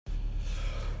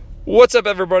What's up,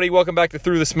 everybody? Welcome back to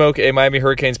Through the Smoke, a Miami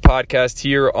Hurricanes podcast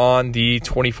here on the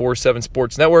 24/7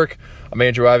 Sports Network. I'm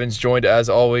Andrew Ivins, joined as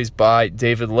always by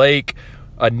David Lake.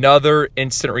 Another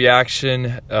instant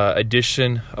reaction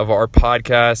edition of our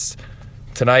podcast.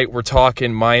 Tonight we're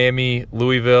talking Miami,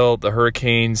 Louisville, the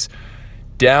Hurricanes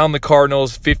down the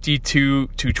Cardinals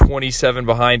 52-27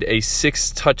 behind a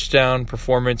 6-touchdown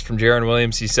performance from Jarren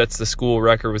Williams. He sets the school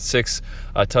record with 6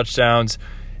 touchdowns.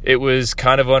 It was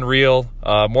kind of unreal.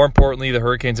 More importantly, the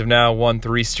Hurricanes have now won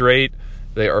 3 straight.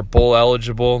 They are bowl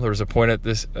eligible. There was a point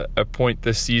this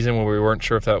season where we weren't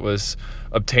sure if that was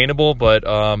obtainable, but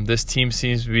this team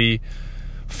seems to be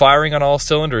firing on all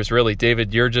cylinders, really.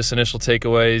 David, your just initial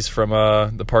takeaways from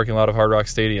the parking lot of Hard Rock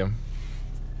Stadium.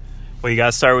 Well, you got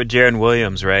to start with Jarren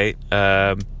Williams, right?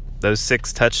 Those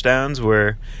 6 touchdowns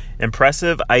were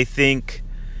impressive. I think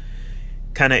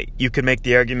you could make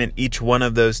the argument each one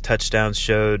of those touchdowns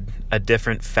showed a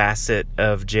different facet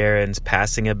of Jarren's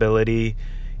passing ability.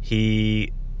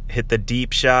 He hit the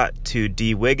deep shot to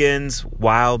D. Wiggins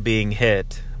while being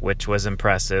hit, which was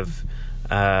impressive.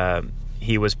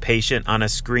 He was patient on a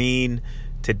screen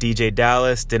to DJ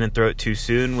Dallas, didn't throw it too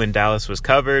soon when Dallas was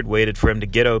covered, waited for him to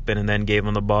get open and then gave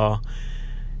him the ball.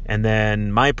 And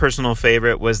then my personal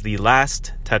favorite was the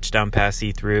last touchdown pass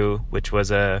he threw, which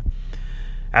was a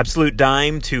absolute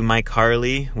dime to Mike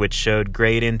Harley, which showed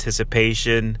great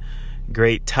anticipation,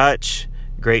 great touch,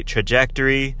 great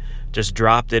trajectory. Just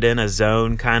dropped it in a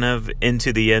zone, kind of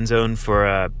into the end zone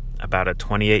for about a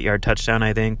 28-yard touchdown,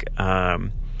 I think. I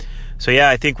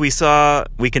think we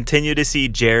continue to see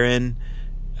Jarren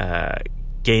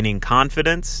gaining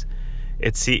confidence.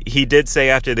 He did say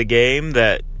after the game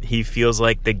that he feels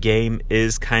like the game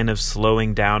is kind of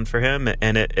slowing down for him,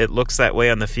 and it looks that way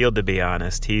on the field, to be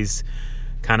honest. He's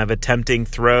kind of attempting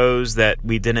throws that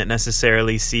we didn't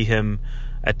necessarily see him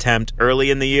attempt early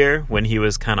in the year when he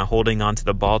was kind of holding onto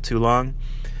the ball too long.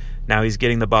 Now he's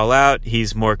getting the ball out.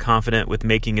 He's more confident with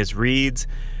making his reads,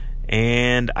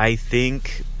 and I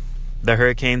think the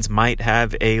Hurricanes might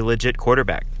have a legit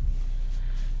quarterback.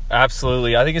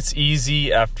 Absolutely. I think it's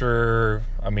easy after,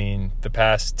 the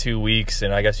past 2 weeks,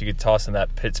 and I guess you could toss in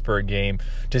that Pittsburgh game,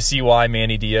 to see why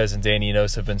Manny Diaz and Danny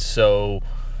Enos have been so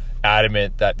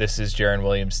adamant that this is Jarren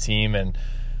Williams' team, and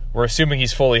we're assuming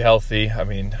he's fully healthy.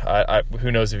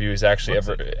 Who knows if he was actually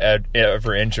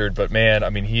ever injured, but man,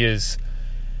 he is,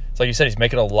 it's like you said, he's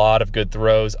making a lot of good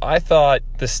throws. I thought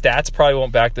the stats probably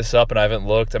won't back this up, and I haven't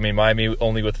looked. Miami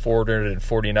only with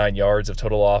 449 yards of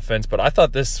total offense, but I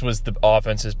thought this was the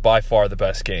offense is by far the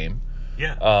best game.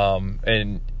 Yeah.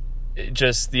 And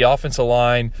just the offensive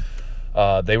line,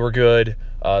 they were good.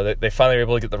 They finally were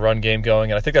able to get the run game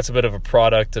going, and I think that's a bit of a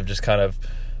product of just kind of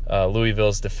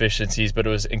Louisville's deficiencies, but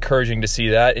it was encouraging to see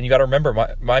that. And you got to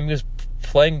remember, Miami was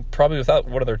playing probably without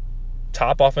one of their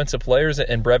top offensive players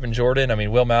in Brevin Jordan.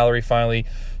 Will Mallory finally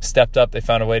stepped up. They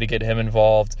found a way to get him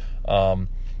involved.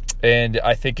 And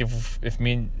I think if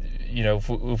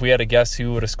we had to guess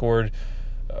who would have scored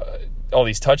all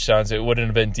these touchdowns, it wouldn't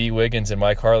have been D. Wiggins and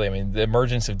Mike Harley. The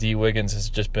emergence of D. Wiggins has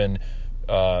just been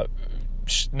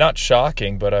not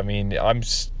shocking, but I'm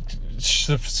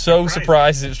so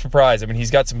surprised.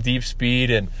 He's got some deep speed,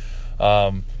 and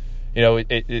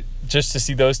it just to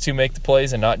see those two make the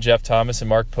plays and not Jeff Thomas and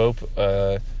Mark Pope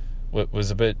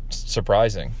was a bit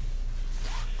surprising.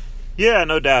 Yeah,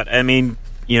 no doubt.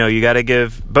 You got to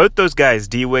give both those guys,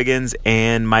 D. Wiggins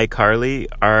and Mike Harley,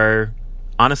 are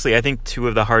honestly, I think, 2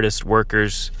 of the hardest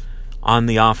workers on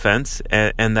the offense,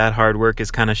 and that hard work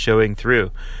is kind of showing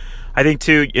through. I think,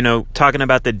 too, talking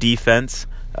about the defense,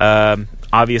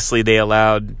 obviously they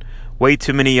allowed way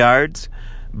too many yards,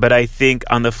 but I think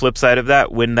on the flip side of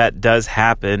that, when that does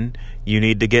happen, you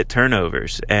need to get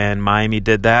turnovers, and Miami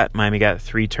did that. Miami got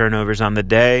 3 turnovers on the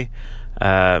day,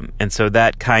 and so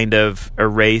that kind of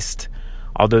erased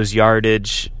all that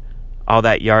yardage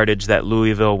that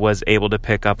Louisville was able to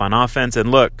pick up on offense. And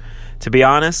look, to be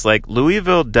honest,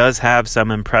 Louisville does have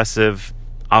some impressive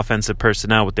offensive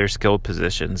personnel with their skilled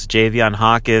positions. Javion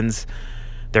Hawkins,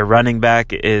 their running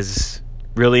back, is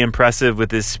really impressive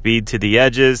with his speed to the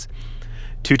edges.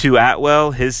 Tutu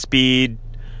Atwell, his speed,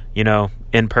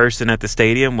 in person at the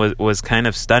stadium was kind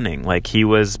of stunning. He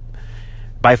was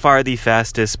by far the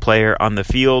fastest player on the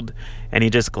field, and he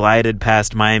just glided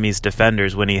past Miami's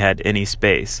defenders when he had any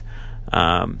space.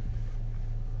 I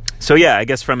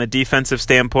guess from a defensive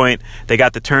standpoint, they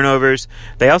got the turnovers.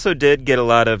 They also did get a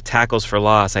lot of tackles for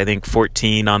loss, I think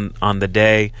 14 on the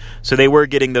day. So they were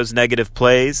getting those negative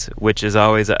plays, which is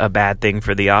always a bad thing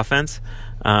for the offense.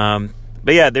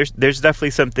 There's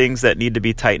definitely some things that need to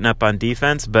be tightened up on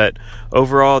defense, but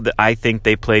overall, I think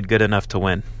they played good enough to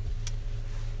win.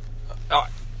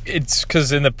 it's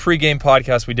because in the pregame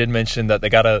podcast we did mention that they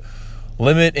got to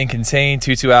limit and contain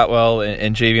Tutu Atwell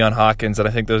and Javion Hawkins, and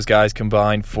I think those guys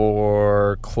combined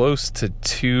for close to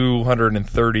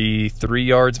 233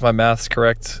 yards. My math's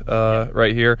correct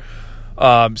right here.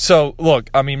 So, look,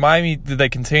 I mean, Miami, did they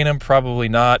contain them? Probably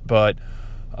not, but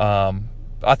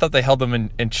I thought they held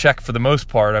them in check for the most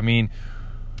part. I mean,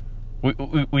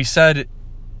 we said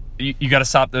you got to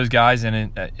stop those guys,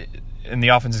 and the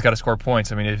offense has got to score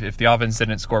points. I mean, if the offense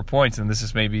didn't score points, then this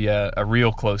is maybe a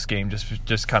real close game,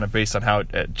 just kind of based on how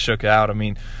it shook out. I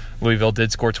mean, Louisville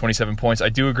did score 27 points. I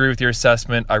do agree with your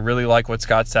assessment. I really like what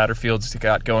Scott Satterfield's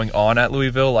got going on at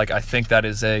Louisville. Like, I think that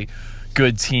is a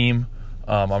good team.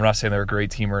 I'm not saying they're a great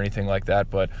team or anything like that,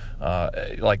 but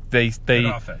like they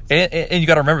and you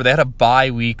got to remember they had a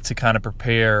bye week to kind of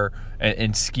prepare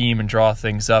and scheme and draw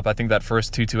things up. I think that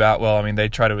first Tutu Atwell, I mean, they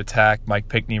try to attack Mike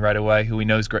Pinckney right away, who we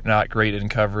know is not great in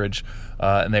coverage,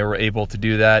 and they were able to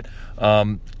do that.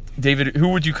 David, who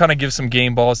would you kind of give some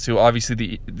game balls to?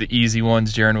 Obviously, the easy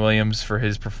ones, Jarren Williams for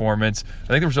his performance. I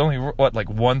think there was only like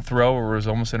one throw where it was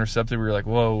almost intercepted. We were like,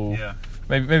 whoa. Yeah.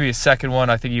 Maybe a second one.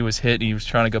 I think he was hit and he was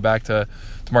trying to go back to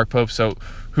Mark Pope. So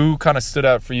who kind of stood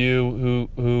out for you?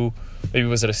 Who maybe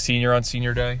was it a senior on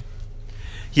senior day?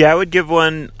 Yeah, I would give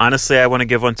one. Honestly, I want to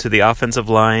give one to the offensive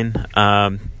line.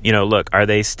 Look,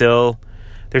 they're still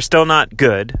not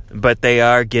good, but they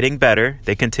are getting better.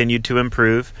 They continue to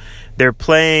improve. They're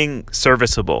playing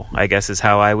serviceable, I guess is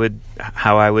how I would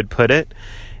put it.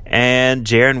 And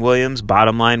Jarren Williams,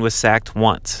 bottom line, was sacked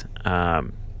once.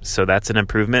 So that's an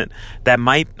improvement.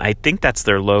 I think that's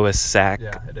their lowest sack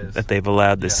that they've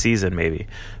allowed this season, maybe.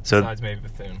 So besides maybe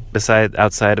Bethune.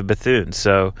 Outside of Bethune.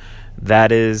 So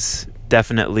that is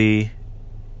definitely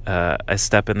a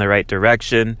step in the right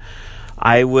direction.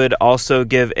 I would also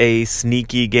give a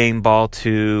sneaky game ball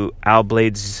to Al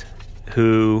Blades,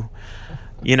 who,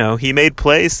 he made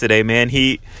plays today, man.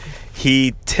 He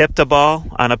tipped a ball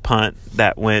on a punt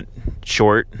that went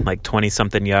short, like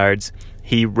 20-something yards.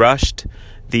 He rushed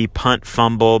the punt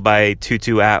fumble by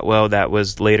Tutu Atwell that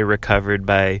was later recovered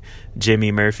by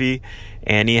Jimmy Murphy,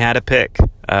 and he had a pick.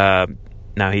 Now,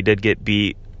 he did get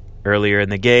beat earlier in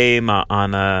the game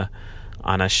on a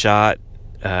shot,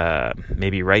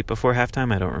 maybe right before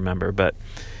halftime. I don't remember, but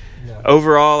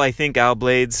overall, I think Al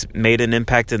Blades made an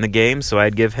impact in the game, so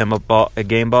I'd give him a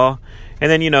game ball. And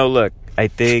then, look, I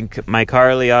think Mike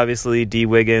Harley, obviously, D.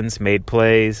 Wiggins made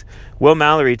plays. Will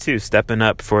Mallory, too, stepping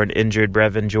up for an injured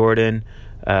Brevin Jordan,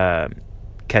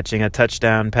 catching a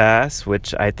touchdown pass,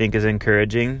 which I think is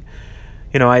encouraging.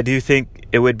 I do think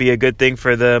it would be a good thing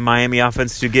for the Miami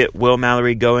offense to get Will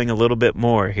Mallory going a little bit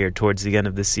more here towards the end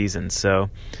of the season. So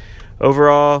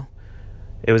overall,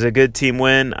 it was a good team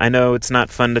win. I know it's not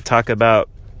fun to talk about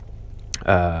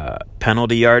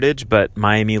penalty yardage, but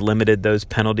Miami limited those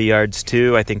penalty yards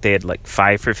too. I think they had like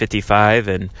 5 for 55,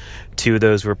 and 2 of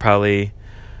those were probably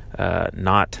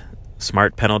not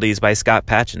smart penalties by Scott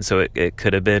Patchen, so it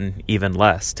could have been even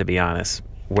less, to be honest.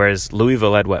 Whereas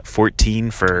Louisville had,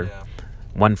 14 for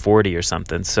 140 or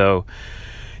something. So,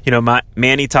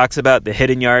 Manny talks about the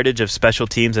hidden yardage of special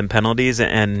teams and penalties,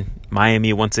 and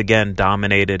Miami once again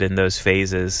dominated in those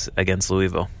phases against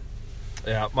Louisville.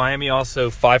 Yeah, Miami also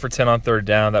 5 for 10 on third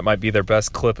down. That might be their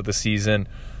best clip of the season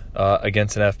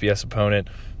against an FBS opponent.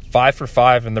 5 for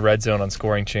 5 in the red zone on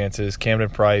scoring chances. Camden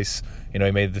Price, he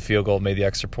made the field goal, made the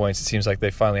extra points. It seems like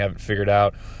they finally have it figured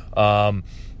out.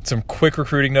 Some quick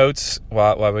recruiting notes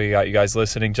while we got you guys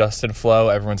listening. Justin Flo,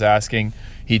 everyone's asking.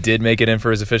 He did make it in for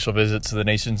his official visit, so the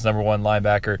nation's #1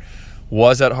 linebacker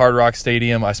was at Hard Rock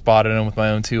Stadium. I spotted him with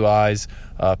my own 2 eyes.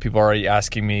 People are already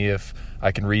asking me if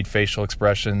I can read facial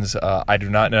expressions. I do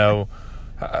not know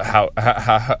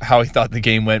how he thought the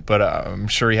game went, but I'm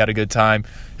sure he had a good time.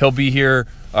 He'll be here,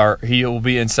 or he will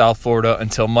be in South Florida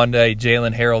until Monday.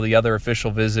 Jalen Harrell, the other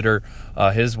official visitor,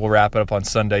 his will wrap it up on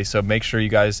Sunday. So make sure you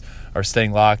guys are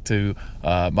staying locked to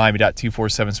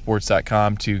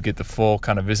Miami.247sports.com to get the full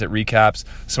kind of visit recaps.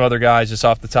 Some other guys just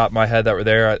off the top of my head that were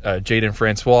there, Jaden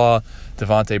Francois,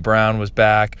 Devontae Brown was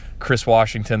back. Chris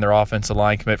Washington, their offensive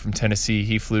line commit from Tennessee,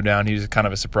 he flew down. He was kind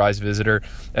of a surprise visitor.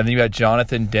 And then you had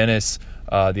Jonathan Dennis,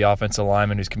 the offensive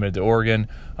lineman who's committed to Oregon.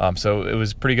 So it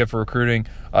was pretty good for recruiting.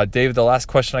 David, the last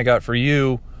question I got for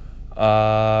you,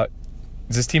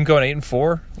 is this team going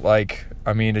 8-4?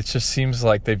 It just seems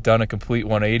like they've done a complete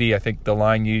 180. I think the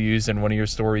line you used in one of your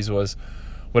stories was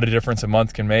what a difference a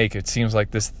month can make. It seems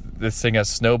like this thing has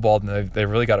snowballed, and they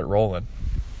really got it rolling.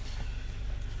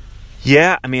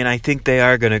 Yeah, I think they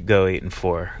are going to go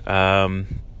 8-4.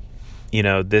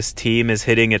 This team is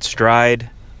hitting its stride.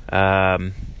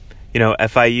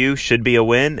 FIU should be a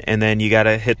win, and then you got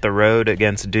to hit the road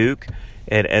against Duke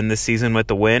and end the season with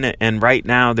the win. And right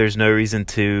now, there's no reason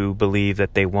to believe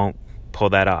that they won't pull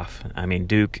that off. I mean,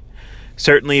 Duke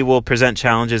certainly will present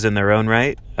challenges in their own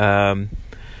right.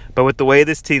 But with the way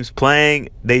this team's playing,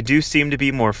 they do seem to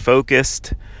be more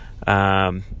focused.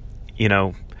 I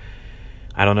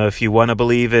don't know if you want to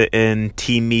believe in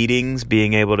team meetings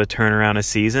being able to turn around a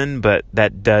season, but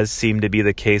that does seem to be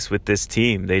the case with this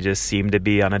team. They just seem to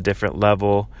be on a different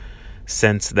level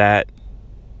since that,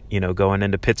 going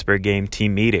into Pittsburgh game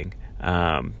team meeting.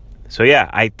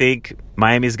 I think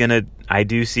Miami's I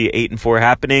do see 8-4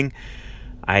 happening.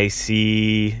 I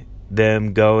see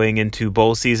them going into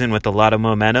bowl season with a lot of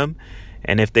momentum.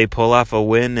 And if they pull off a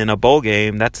win in a bowl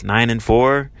game, that's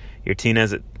 9-4. Your team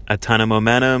has a ton of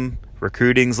momentum.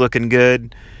 Recruiting's looking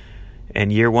good.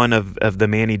 And year one of the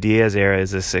Manny Diaz era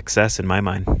is a success in my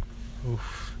mind.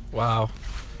 Oof, wow.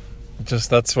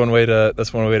 That's one way to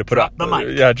put drop the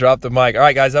mic. Yeah, drop the mic. All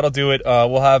right, guys, that'll do it.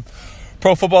 We'll have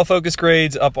Pro Football Focus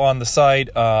grades up on the site.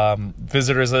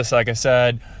 Visitors list, like I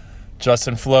said,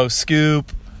 Justin Flo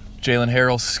scoop, Jalen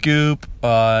Harrell scoop,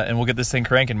 and we'll get this thing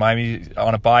cranking. Miami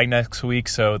on a bye next week,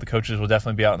 so the coaches will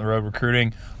definitely be out on the road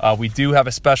recruiting. We do have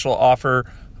a special offer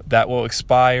that will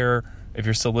expire. If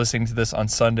you're still listening to this on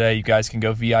Sunday, you guys can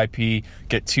go VIP,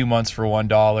 get 2 months for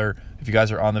 $1. If you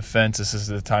guys are on the fence, this is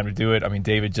the time to do it. I mean,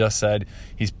 David just said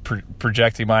he's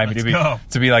projecting Miami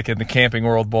to be like in the Camping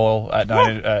World Bowl at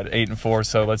 8-4.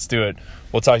 So let's do it.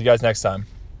 We'll talk to you guys next time.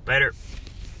 Later.